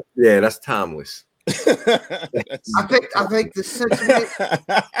 Yeah, that's timeless. I think the sentiment.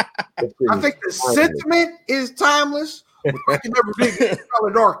 I think the sentiment is timeless. But I can never be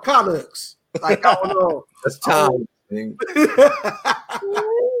color dark products. Like I don't know. That's timeless.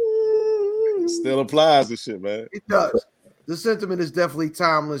 Still applies to shit, man. It does. The sentiment is definitely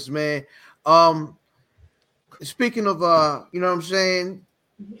timeless, man. Speaking of you know what I'm saying,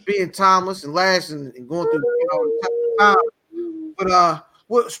 being timeless and lasting and going through time. But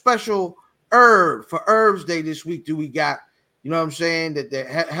what special herb for Herbs Day this week do we got? You know what I'm saying,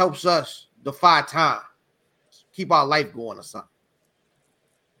 that helps us defy time, keep our life going or something.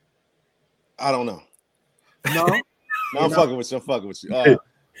 I don't know. No, I'm fucking with you.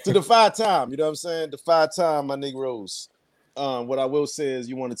 To defy time, you know what I'm saying? Defy time, my Negroes. What I will say is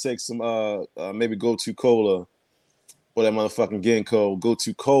you want to take some maybe Go To Cola or that motherfucking Ginkgo. Go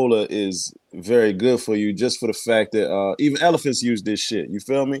To Cola is very good for you just for the fact that even elephants use this shit. You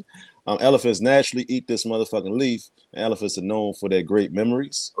feel me? Elephants naturally eat this motherfucking leaf. And elephants are known for their great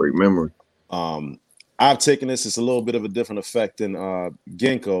memories. Great memory. I've taken this. It's a little bit of a different effect than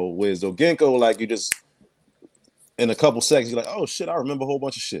Ginkgo. Whereas though Ginkgo, like you just in a couple seconds, you're like, oh shit, I remember a whole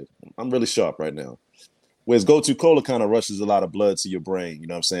bunch of shit. I'm really sharp right now. Whereas Go To Cola kind of rushes a lot of blood to your brain. You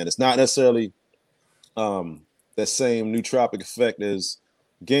know what I'm saying? It's not necessarily that same nootropic effect as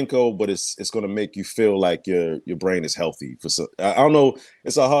Ginkgo, but it's going to make you feel like your brain is healthy. I don't know.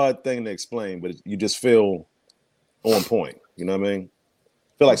 It's a hard thing to explain, but you just feel on point. You know what I mean?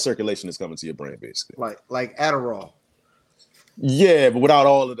 Feel like circulation is coming to your brain, basically. Like Adderall. Yeah, but without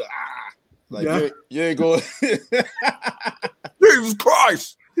all of the you ain't going. Jesus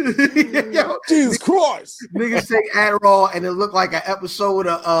Christ! Yo, Jesus Christ! Niggas take Adderall and it looked like an episode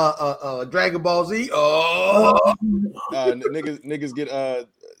of Dragon Ball Z. Niggas get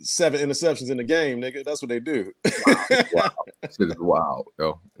 7 interceptions in the game, nigga. That's what they do. Wow. Shit is wild,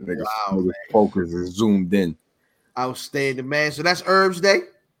 yo. Niggas focus is zoomed in. Outstanding, man. So that's Herbs Day.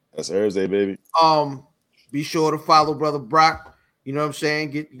 That's Herbs Day, baby. Be sure to follow Brother Broc. You know what I'm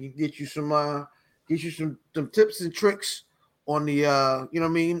saying? Get you some tips and tricks on the you know what I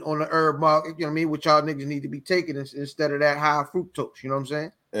mean, on the herb market, you know what I mean, which y'all niggas need to be taking instead of that high fructose, you know what I'm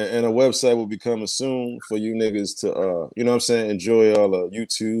saying? And a website will be coming soon for you niggas to you know what I'm saying, enjoy all of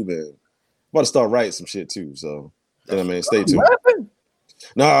YouTube, and I'm about to start writing some shit too. So you know what I mean, stay tuned.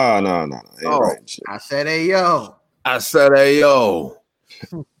 No. Ain't writing shit. I said, hey yo.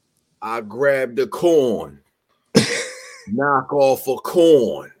 I grabbed the corn. Knock off a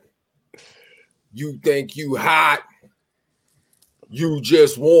corn. You think you hot? You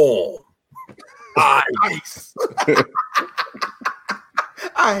just warm. Ice.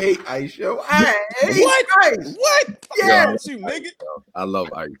 I hate ice, yo. I hate ice. What? Yeah, you nigga. I love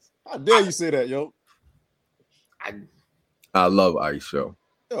ice. How dare you say that, yo? I love ice, yo.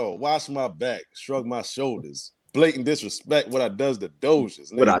 Yo, wash my back, shrug my shoulders. Blatant disrespect. What I does to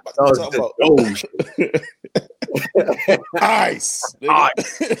Doges. What I does to Doges. Ice. All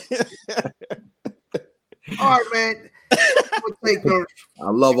right, man. I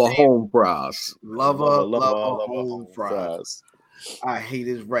love a home fries. Love a home fries. I hate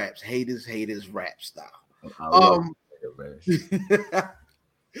his raps. Hate his rap style. All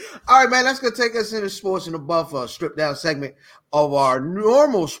right, man. That's gonna take us into sports in the buffer, stripped down segment of our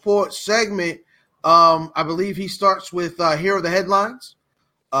normal sports segment. I believe he starts with here are the headlines.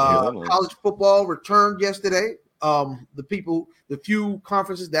 College football returned yesterday. The few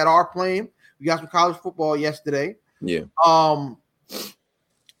conferences that are playing, we got some college football yesterday. Yeah.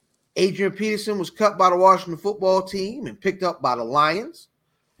 Adrian Peterson was cut by the Washington football team and picked up by the Lions.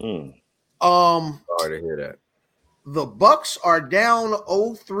 Sorry to hear that. The Bucks are down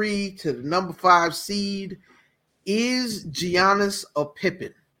 0-3 to the number 5 seed. Is Giannis a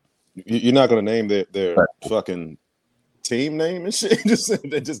Pippen? You're not gonna name their fucking team name and shit.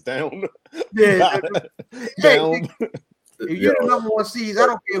 They're just down. Yeah. Down. If you're the number 1 seed, I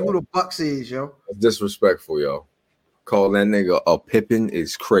don't care who the Bucks is, yo. Disrespectful, yo. Call that nigga a Pippen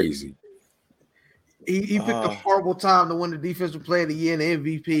is crazy. He picked a horrible time to win the defensive player of the year and the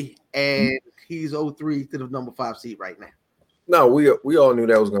MVP, and he's 0-3 to the number 5 seed right now. No, we all knew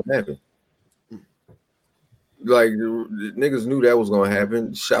that was gonna happen. Like the niggas knew that was gonna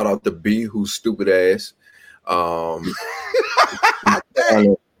happen. Shout out to B, who's stupid ass.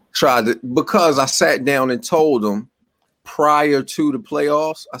 Tried to, because I sat down and told him prior to the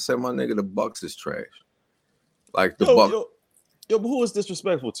playoffs, I said, my nigga, the Bucks is trash. Like the Bucks. Yo, but who is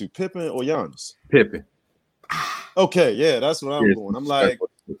disrespectful to, Pippen or Giannis? Pippen. Okay, yeah, that's what I'm going. I'm like,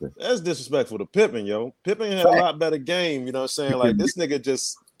 that's disrespectful to Pippen, yo. Pippen had a lot better game, you know what I'm saying? Like, this nigga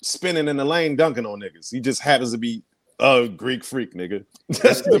just spinning in the lane, dunking on niggas. He just happens to be a Greek freak, nigga.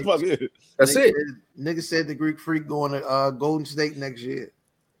 That's the fuck it. That's it. Nigga said the Greek freak going to Golden State next year.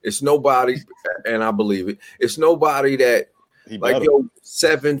 It's nobody, and I believe it. It's nobody that, like, yo,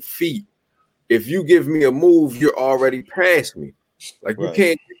 7 feet. If you give me a move, you're already past me. Like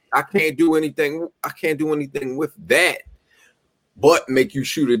I can't do anything. I can't do anything with that, but make you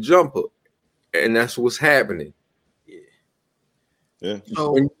shoot a jumper, and that's what's happening. Yeah.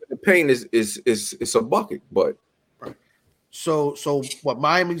 So when the paint is a bucket, but right. So what?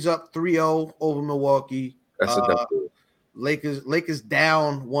 Miami's up 3-0 over Milwaukee. That's Lakers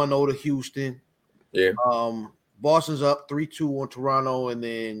down 1-0 to Houston. Yeah. Boston's up 3-2 on Toronto, and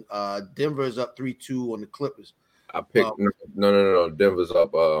then Denver is up 3-2 on the Clippers. I picked no. Denver's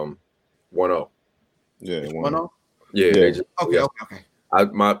up 1-0. Yeah, 1-0. Yeah. They just, okay.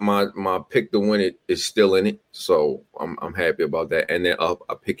 My pick to win it is still in it, so I'm happy about that. And then I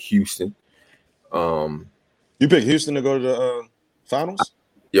pick Houston. You pick Houston to go to the finals?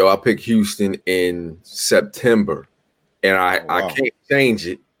 I picked Houston in September, and I can't change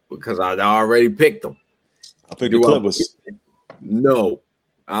it because I already picked them. I picked the Clippers. No,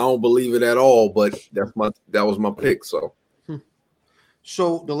 I don't believe it at all. But that was my pick. So.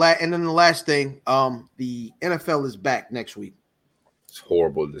 So the last thing, the NFL is back next week. It's a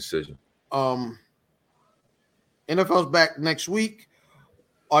horrible decision. NFL's back next week.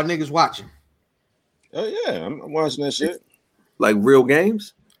 Are niggas watching? Oh yeah, I'm watching that shit. Like real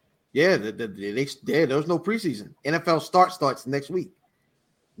games? Yeah, there's no preseason. NFL starts next week.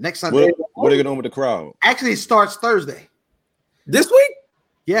 Next Sunday. What are they going with the crowd? Actually, it starts Thursday. This week?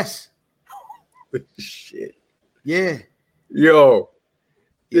 Yes. Shit. Yeah. Yo.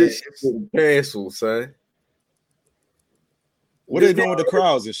 This shit's canceled, son. What are they doing with the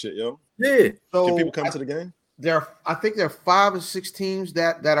crowds and shit, yo? Yeah. So can people come to the game? I think there are 5 or 6 teams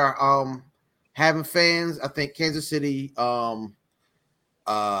that are having fans. I think Kansas City, of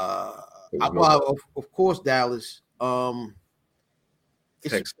course Dallas.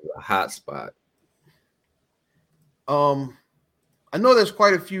 Texas is a hot spot. I know there's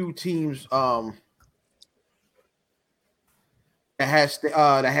quite a few teams that has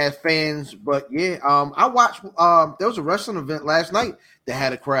fans, but yeah, I watched. There was a wrestling event last night that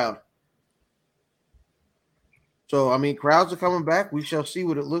had a crowd. So I mean, crowds are coming back. We shall see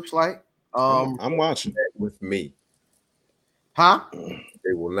what it looks like. I'm watching with me. Huh?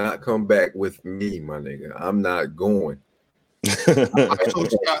 They will not come back with me, my nigga. I'm not going. So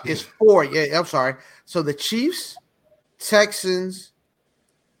it's 4. Yeah, I'm sorry. So the Chiefs, Texans,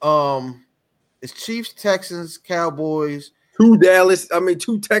 it's Chiefs, Texans, Cowboys. 2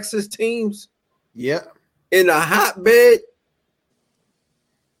 Texas teams. Yeah. In a hotbed.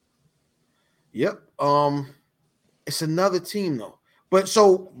 Yep. It's another team though. But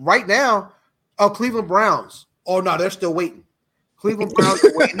so right now, Cleveland Browns. Oh no, they're still waiting. Cleveland Browns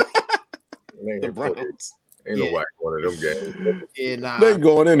are waiting. The Browns. Ain't nobody one of them games. Yeah, nah. They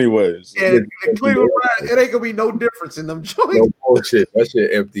going anyways. Yeah, the Cleveland Browns, it ain't gonna be no difference in them joints. No bullshit. That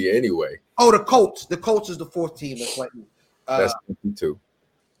shit empty anyway. Oh, the Colts. The Colts is the 4th team that's waiting. That's empty too.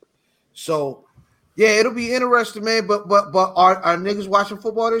 So yeah, it'll be interesting, man. But are niggas watching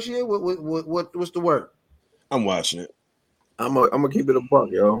football this year? What's the word? I'm watching it. I'm gonna keep it a buck,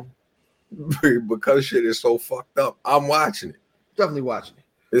 yo. Because shit is so fucked up. I'm watching it. Definitely watching it.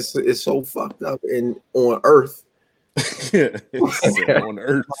 It's so fucked up on Earth. Yeah, on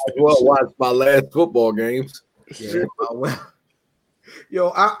Earth. Well, watch my last football games. Yeah, well,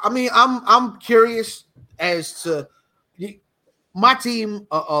 yo, I mean, I'm curious as to my team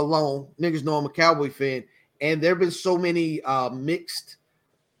alone. Niggas know I'm a Cowboy fan, and there've been so many mixed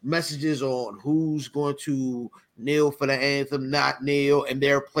messages on who's going to kneel for the anthem, not kneel, and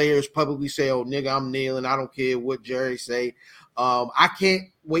their players publicly say, "Oh, nigga, I'm kneeling. I don't care what Jerry say." I can't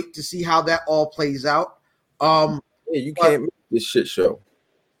wait to see how that all plays out. You can't make this shit show.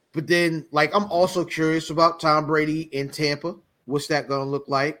 But then, like, I'm also curious about Tom Brady in Tampa. What's that going to look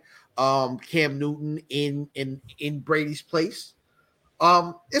like? Cam Newton in Brady's place.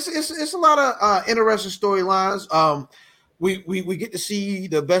 It's a lot of interesting storylines. We get to see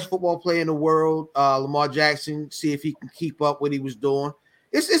the best football player in the world, Lamar Jackson, see if he can keep up what he was doing.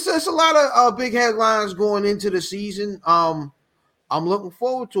 It's a lot of big headlines going into the season. I'm looking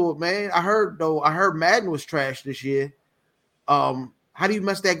forward to it, man. I heard Madden was trash this year. How do you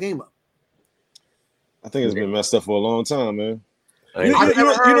mess that game up? I think it's been messed up for a long time, man. I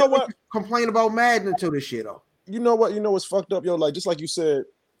never heard what complain about Madden until this year, though. You know what? You know what's fucked up, yo? Like, just like you said,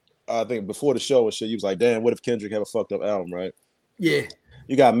 I think before the show and shit, you was like, damn, what if Kendrick have a fucked up album, right? Yeah.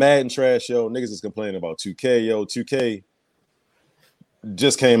 You got Madden trash, yo. Niggas is complaining about 2K, yo. 2K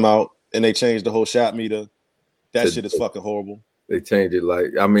just came out and they changed the whole shot meter. That shit is fucking horrible. They changed it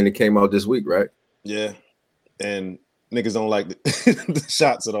it came out this week, right? Yeah. And niggas don't like the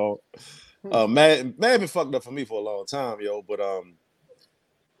shots at all. Madden been fucked up for me for a long time, yo. But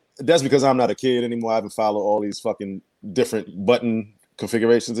that's because I'm not a kid anymore. I haven't followed all these fucking different button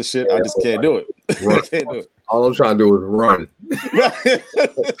configurations and shit. I just can't do it. I can't do it. All I'm trying to do is run.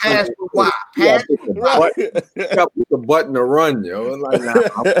 Pass the why. You gotta put the button to run, yo. I'm like,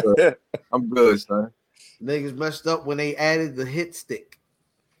 nah, I'm good, son. Niggas messed up when they added the hit stick.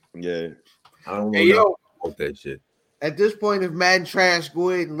 Yeah. I don't know about that shit. At this point, if Madden trash, go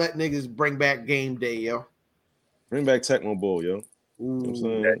ahead and let niggas bring back game day, yo. Bring back Tecmo Bowl, yo. You know what I'm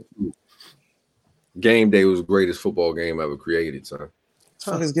saying? Game Day was the greatest football game ever created, son.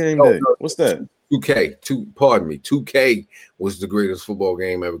 Fuck is Game Day? What's that? 2K was the greatest football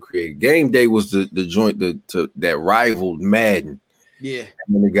game ever created. Game Day was the joint that rivaled Madden. Yeah.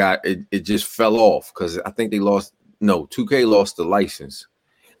 And then it just fell off because I think 2K lost the license.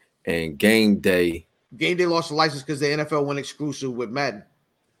 And Game Day lost the license because the NFL went exclusive with Madden.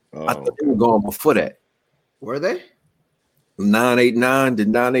 I thought they were gone before that. Were they? 989, did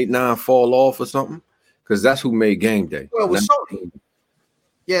 989 fall off or something? Because that's who made Game Day. Well, it was Sony.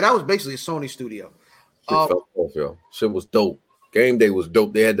 Yeah, that was basically a Sony studio. Shit fell off, yo. Shit was dope. Game Day was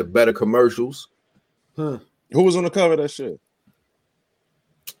dope. They had the better commercials. Who was on the cover of that shit?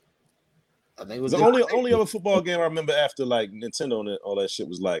 I think it was the only other football game I remember after like Nintendo and all that shit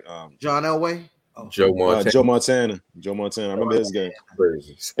was like John Elway. Joe Montana. Joe Montana. I remember his game.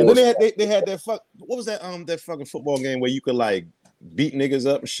 Crazy. And then they had that what was that that fucking football game where you could like beat niggas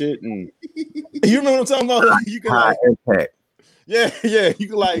up and shit, and you remember what I'm talking about? Like, you could High Impact. Yeah, you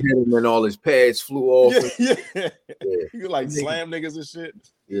could like hit him and all his pads flew off. Yeah. You could like slam niggas and shit.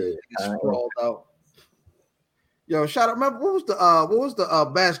 Yeah. Sprawled out. Yo, shout out. Remember what was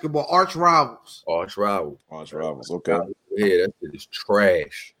the basketball Arch Rivals? Arch Rivals. Okay. Yeah, that shit is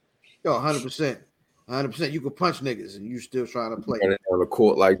trash. Yo, 100%. 100%. You could punch niggas and you still trying to play. Running on the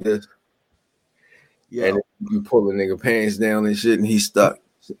court like this. Yeah. And you pull a nigga pants down and shit and he's stuck.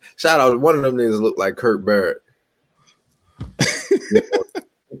 Shout out. One of them niggas look like Kurt Barrett.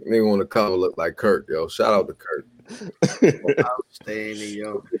 Nigga on the cover look like Kurt, yo. Shout out to Kurt. Outstanding,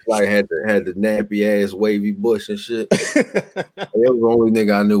 yo. Like had the nappy ass wavy bush and shit. That was the only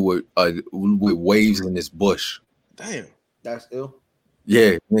nigga I knew with waves in this bush. Damn, that's ill.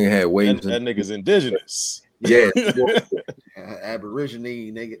 Yeah, nigga had waves. That nigga's indigenous. Yeah,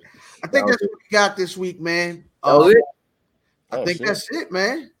 Aborigine nigga. I think that's what we got this week, man. That was it. I think that's it,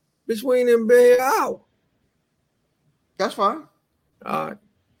 man. Bitch, we ain't in bed out. That's fine. All right.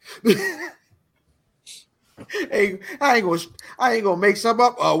 Hey, I ain't gonna make some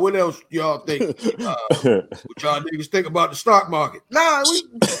up. What else y'all think? What y'all niggas think about the stock market? Nah,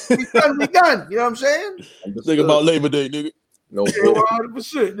 we done. You know what I'm saying? Think about Labor Day, nigga. No,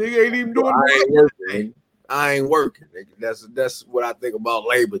 100%. Nigga ain't even doing. I ain't working. Nigga. That's what I think about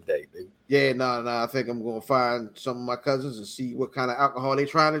Labor Day, nigga. Yeah, nah. I think I'm gonna find some of my cousins and see what kind of alcohol they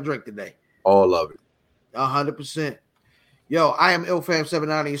trying to drink today. All of it. 100%. Yo, I am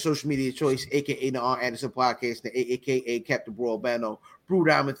IlFam79 on your social media choice, aka the R. Anderson Podcast, the aka Captain Bro Albano, Brew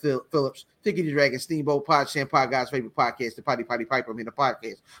Diamond Phillips, Tickety Dragon, Steamboat Pod, Pod God's favorite podcast, the Potty Piper, the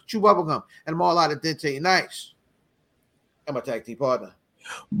podcast, Chew Bubblegum, and I'm all out of Dente and Nice. And my tag team partner.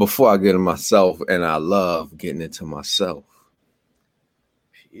 Before I get into myself, and I love getting into myself.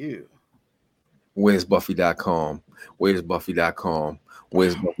 Ew. Where's Buffy.com? Where's Buffy.com?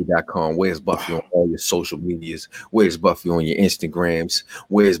 Where's Buffy.com? Where's Buffy on all your social medias? Where's Buffy on your Instagrams?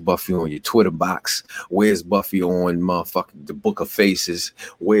 Where's Buffy on your Twitter box? Where's Buffy on motherfucking the Book of Faces?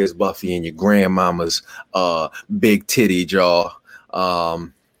 Where's Buffy in your grandmama's big titty jaw? I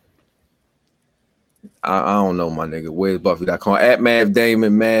don't know, my nigga. Where's Buffy.com? At Mav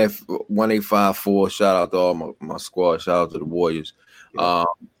Damon, Mav1854. Shout out to all my squad. Shout out to the Warriors. Yeah.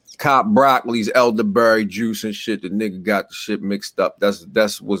 Cop broccoli's elderberry juice and shit. The nigga got the shit mixed up.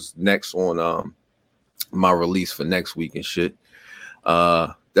 That's what's next on my release for next week and shit.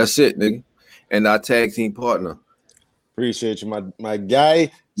 That's it, nigga. And our tag team partner. Appreciate you, my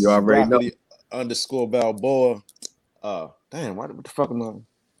guy. You already know. _ Balboa. Damn, what the fuck am I?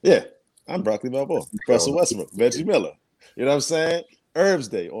 Yeah, I'm Broccoli Balboa. Professor Westbrook, Veggie Miller. You know what I'm saying? Herbs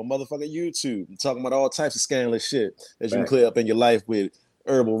Day on motherfucking YouTube. I'm talking about all types of scandalous shit that you can clear up in your life with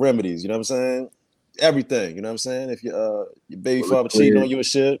herbal remedies, you know what I'm saying? Everything, you know what I'm saying? If your baby father cheating on you and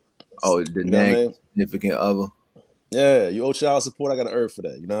shit. Oh, the nag significant other. Yeah, you owe child support. I got an herb for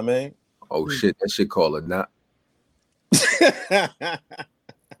that. You know what I mean? Oh shit, that shit called a knot.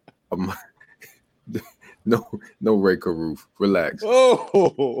 No Ray Caruth. Relax.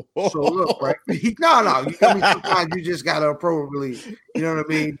 Oh, so look, right? No. Sometimes you just gotta appropriately. You know what I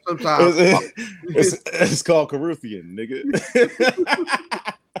mean? Sometimes it's called Caruthian, nigga.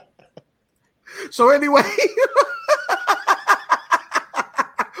 So anyway,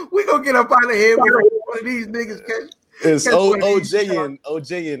 we gonna get up out of here. One of these niggas catch. It's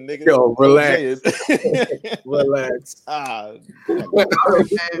OJ-ing, nigga. Yo, relax. OJ-ing. Relax.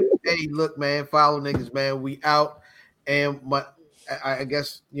 Hey, look, man, follow niggas, man. We out. And I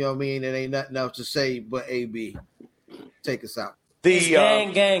guess, you know what I mean, it ain't nothing else to say but AB. Take us out. It's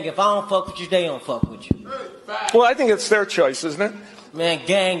gang. If I don't fuck with you, they don't fuck with you. Well, I think it's their choice, isn't it? Man,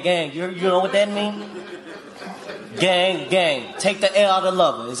 gang. You know what that means? Gang. Take the L out of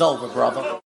lover. It's over, brother.